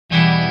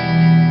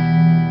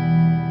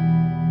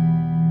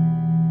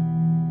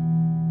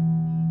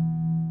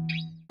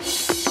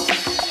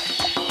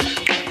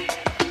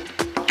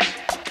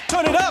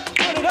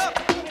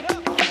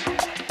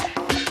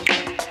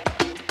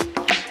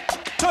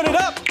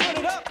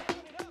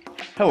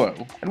Hello,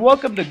 and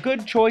welcome to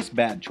Good Choice,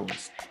 Bad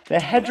Choice, the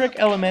Hedrick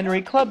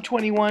Elementary Club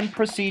 21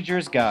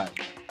 Procedures Guide.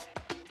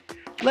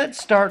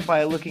 Let's start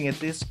by looking at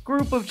this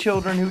group of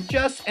children who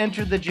just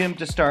entered the gym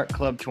to start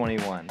Club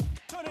 21.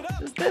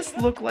 Does this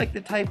look like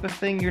the type of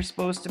thing you're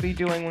supposed to be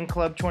doing when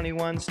Club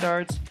 21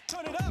 starts?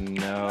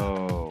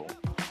 No.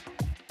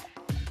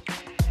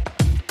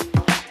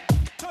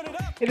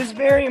 It is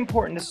very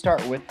important to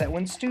start with that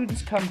when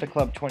students come to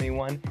Club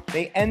 21,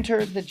 they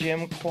enter the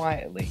gym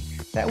quietly.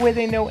 That way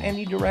they know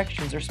any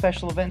directions or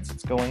special events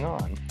that's going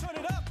on.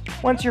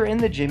 Once you're in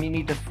the gym, you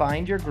need to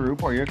find your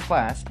group or your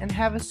class and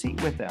have a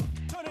seat with them.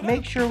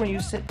 Make sure when you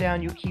sit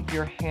down you keep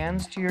your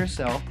hands to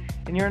yourself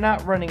and you're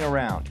not running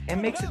around. It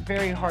makes it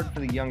very hard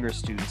for the younger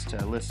students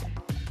to listen.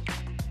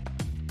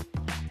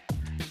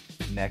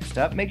 Next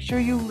up, make sure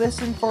you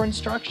listen for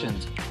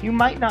instructions. You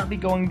might not be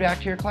going back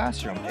to your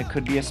classroom. It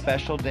could be a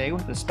special day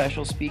with a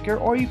special speaker,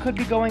 or you could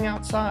be going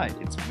outside.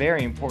 It's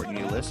very important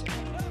you listen.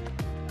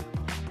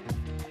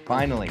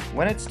 Finally,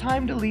 when it's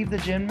time to leave the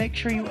gym, make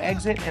sure you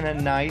exit in a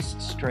nice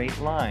straight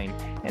line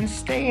and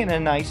stay in a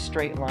nice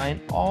straight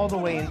line all the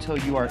way until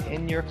you are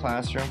in your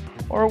classroom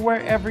or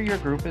wherever your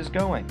group is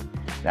going.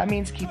 That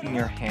means keeping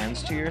your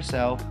hands to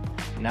yourself,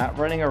 not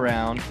running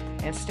around,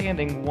 and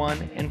standing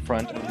one in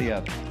front of the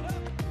other.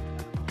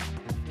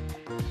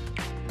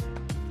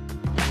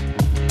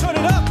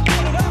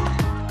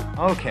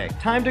 Okay,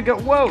 time to go.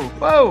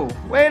 Whoa,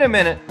 wait a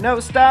minute. No,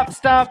 stop.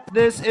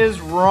 This is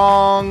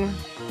wrong.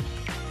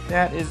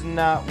 That is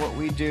not what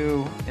we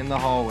do in the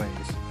hallways.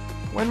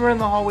 When we're in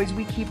the hallways,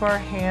 we keep our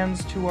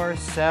hands to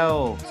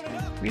ourselves.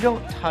 We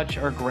don't touch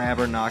or grab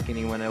or knock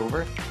anyone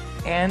over.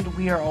 And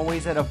we are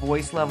always at a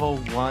voice level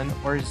 1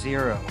 or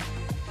 0.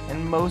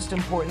 And most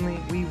importantly,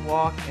 we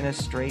walk in a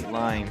straight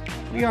line.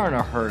 We aren't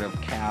a herd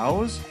of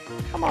cows.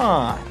 Come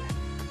on.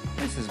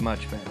 This is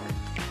much better.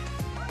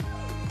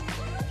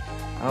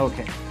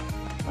 Okay,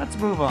 let's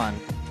move on.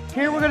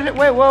 Here we're gonna,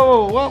 wait,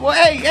 whoa,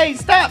 hey,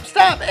 stop,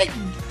 hey.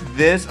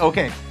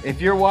 Okay,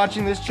 if you're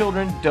watching this,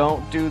 children,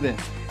 don't do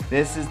this.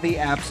 This is the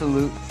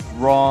absolute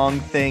wrong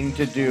thing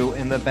to do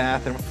in the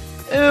bathroom.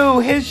 Ew,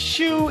 his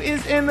shoe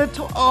is in the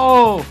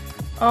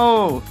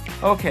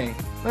okay,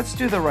 let's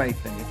do the right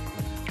thing.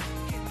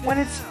 When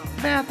it's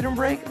bathroom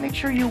break, make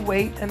sure you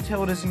wait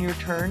until it isn't your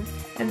turn,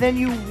 and then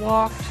you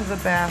walk to the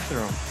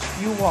bathroom.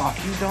 You walk,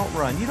 you don't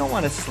run. You don't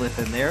want to slip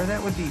in there,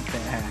 that would be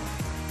bad.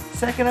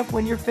 Second up,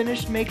 when you're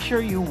finished, make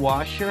sure you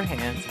wash your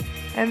hands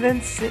and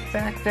then sit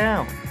back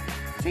down.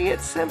 See,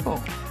 it's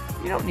simple.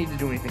 You don't need to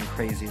do anything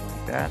crazy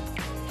like that.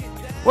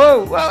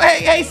 Whoa,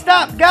 hey,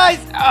 stop, guys!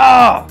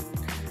 Oh!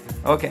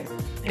 Okay,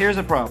 here's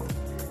a problem.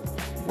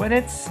 When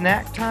it's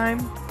snack time,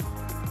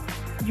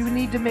 you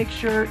need to make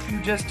sure you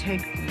just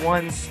take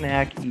one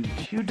snack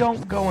each. You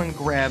don't go and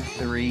grab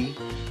 3,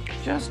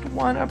 just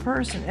one a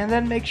person. And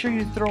then make sure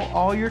you throw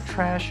all your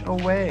trash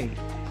away.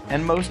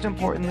 And most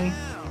importantly,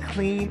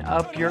 clean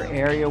up your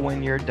area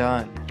when you're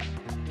done.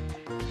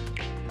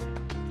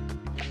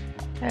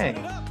 Hey,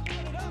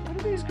 what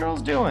are these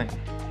girls doing?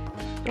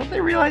 Don't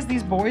they realize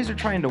these boys are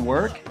trying to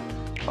work?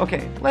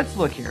 Okay, let's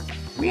look here.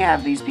 We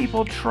have these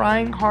people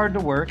trying hard to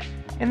work,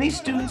 and these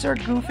students are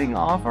goofing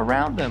off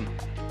around them.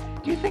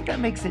 Do you think that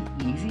makes it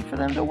easy for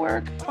them to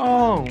work?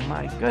 Oh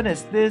my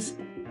goodness, this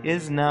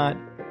is not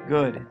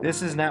good.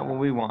 This is not what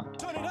we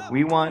want.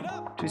 We want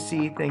to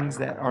see things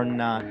that are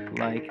not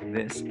like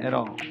this at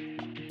all.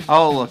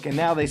 Oh, look, and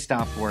now they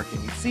stopped working.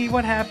 See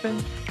what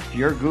happens? If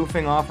you're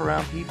goofing off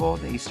around people,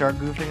 they start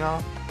goofing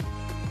off.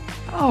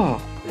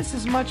 Oh, this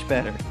is much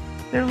better.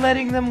 They're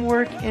letting them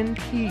work in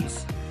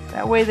peace.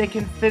 That way they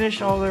can finish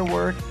all their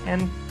work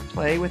and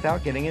play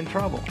without getting in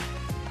trouble.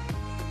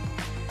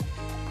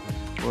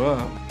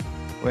 Whoa.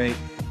 Wait,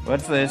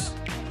 what's this?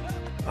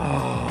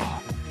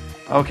 Oh,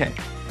 okay.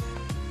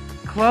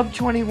 Club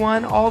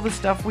 21, all the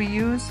stuff we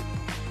use,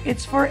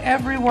 it's for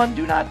everyone.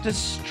 Do not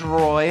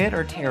destroy it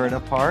or tear it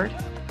apart.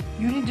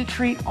 You need to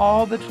treat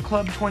all the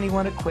Club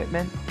 21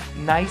 equipment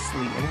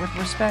nicely and with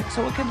respect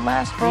so it can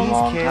last for a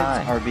long time. These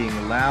kids are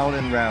being loud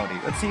and rowdy.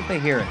 Let's see if they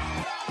hear it.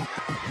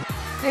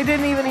 They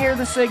didn't even hear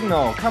the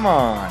signal. Come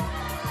on.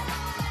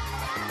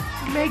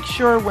 Make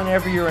sure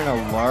whenever you're in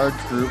a large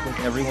group with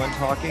everyone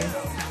talking,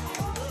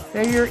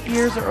 that your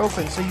ears are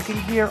open so you can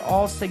hear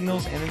all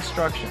signals and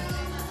instructions.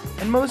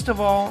 And most of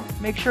all,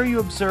 make sure you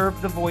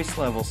observe the voice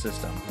level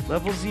system.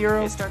 Level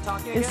 0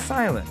 is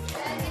silent.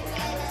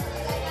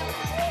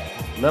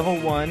 Level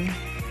 1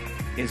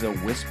 is a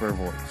whisper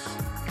voice.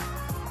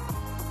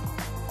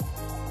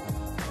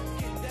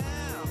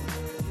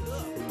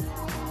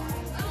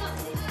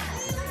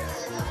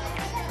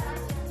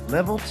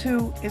 Level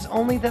 2 is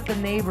only that the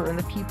neighbor and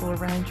the people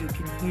around you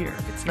can hear.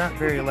 It's not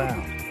very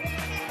loud.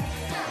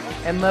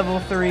 And level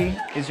 3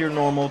 is your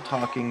normal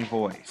talking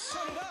voice.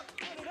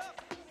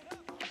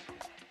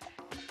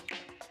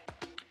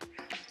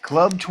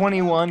 Club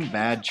 21,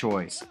 bad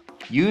choice.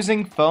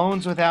 Using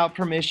phones without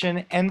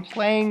permission and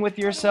playing with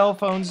your cell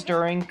phones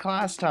during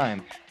class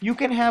time. You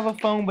can have a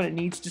phone, but it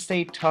needs to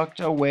stay tucked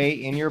away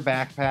in your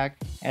backpack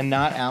and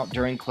not out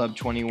during Club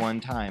 21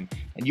 time.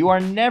 And you are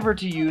never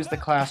to use the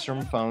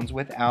classroom phones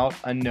without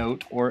a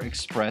note or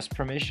express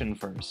permission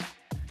first.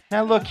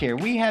 Now look here,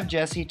 we have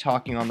Jesse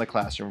talking on the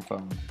classroom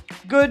phone.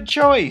 Good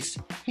choice!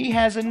 He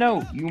has a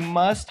note. You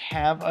must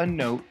have a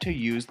note to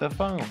use the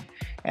phone.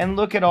 And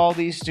look at all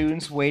these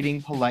students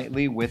waiting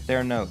politely with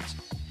their notes.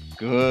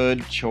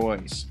 Good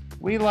choice.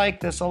 We like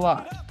this a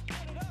lot.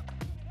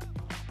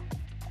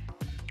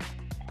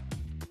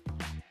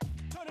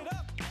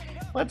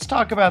 Let's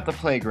talk about the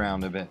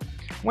playground a bit.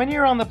 When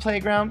you're on the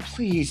playground,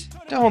 please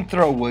don't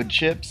throw wood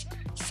chips.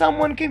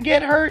 Someone could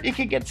get hurt, it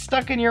could get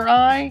stuck in your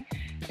eye,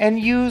 and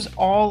use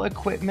all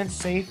equipment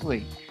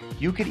safely.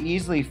 You could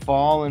easily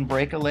fall and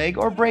break a leg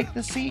or break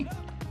the seat.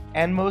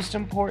 And most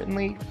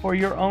importantly, for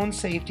your own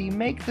safety,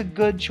 make the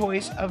good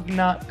choice of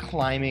not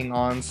climbing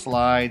on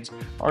slides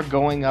or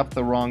going up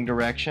the wrong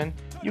direction.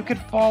 You could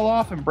fall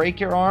off and break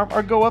your arm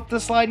or go up the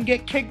slide and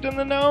get kicked in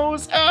the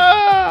nose.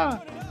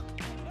 Ah!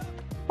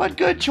 But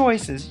good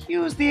choices.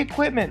 Use the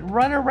equipment.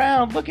 Run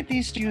around. Look at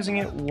these students using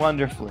it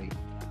wonderfully.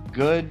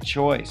 Good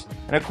choice.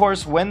 And of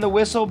course, when the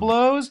whistle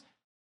blows,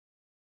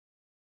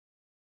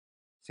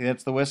 see,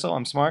 that's the whistle.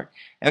 I'm smart.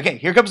 Okay,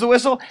 here comes the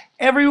whistle.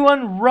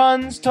 Everyone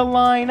runs to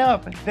line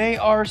up. They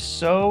are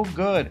so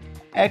good.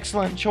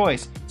 Excellent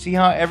choice. See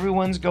how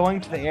everyone's going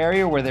to the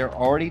area where they're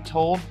already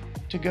told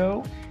to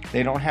go?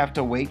 They don't have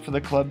to wait for the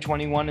Club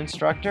 21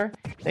 instructor.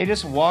 They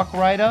just walk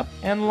right up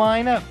and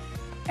line up.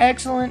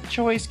 Excellent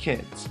choice,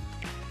 kids.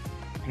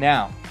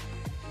 Now,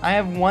 I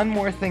have one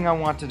more thing I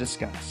want to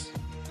discuss.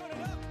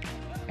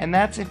 And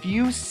that's if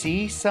you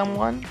see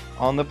someone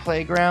on the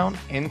playground,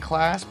 in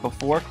class,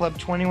 before Club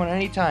 21,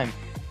 anytime,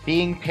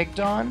 being picked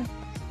on,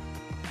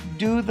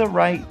 do the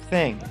right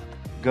thing.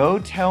 Go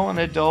tell an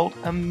adult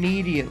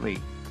immediately.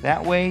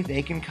 That way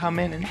they can come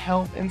in and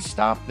help and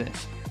stop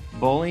this.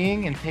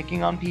 Bullying and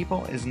picking on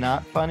people is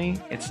not funny,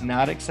 it's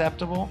not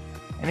acceptable,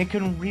 and it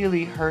can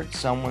really hurt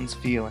someone's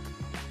feelings.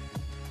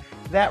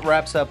 That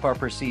wraps up our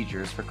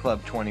procedures for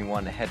Club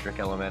 21 at Hedrick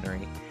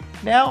Elementary.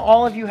 Now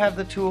all of you have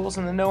the tools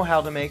and the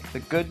know-how to make the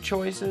good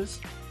choices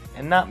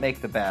and not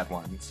make the bad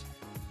ones.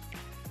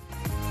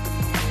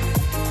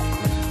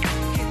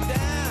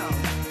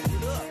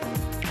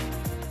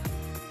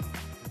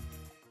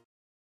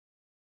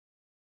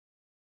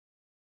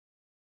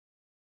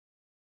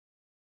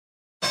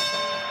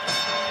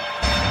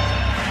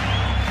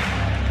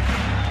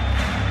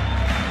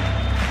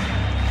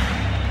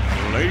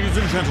 Ladies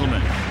and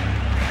gentlemen,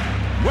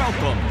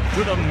 welcome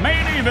to the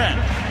main event.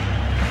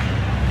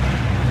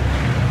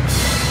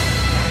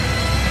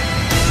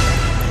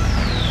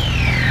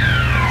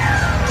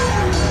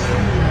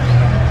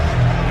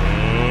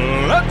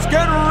 Let's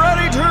get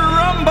ready to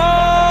rumble!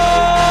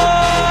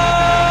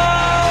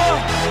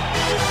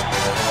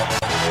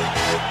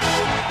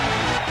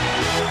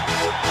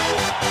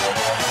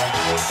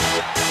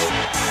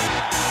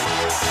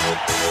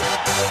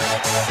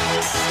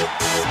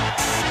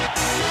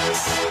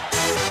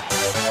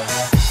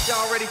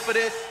 Y'all ready for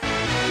this?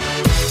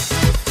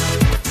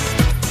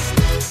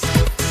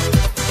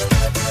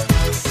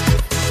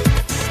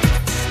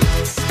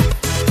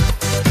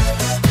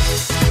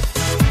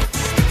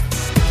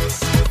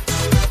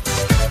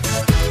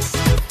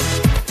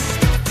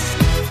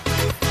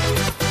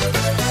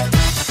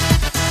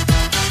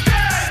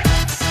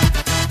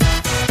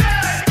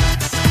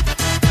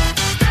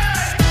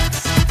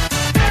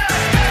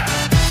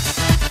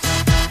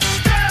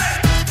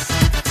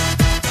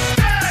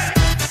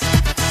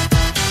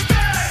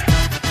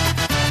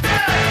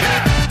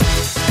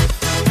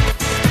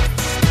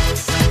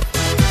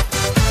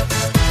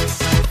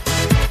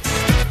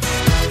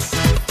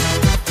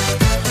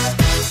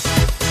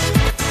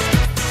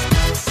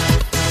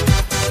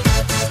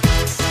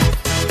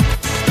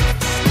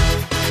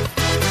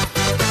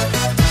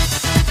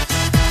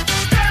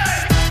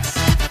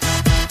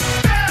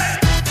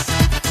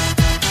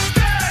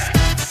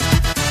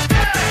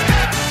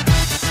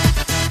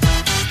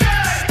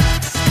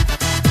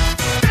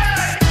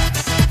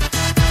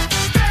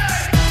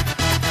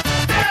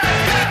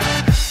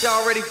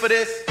 Y'all ready for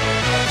this?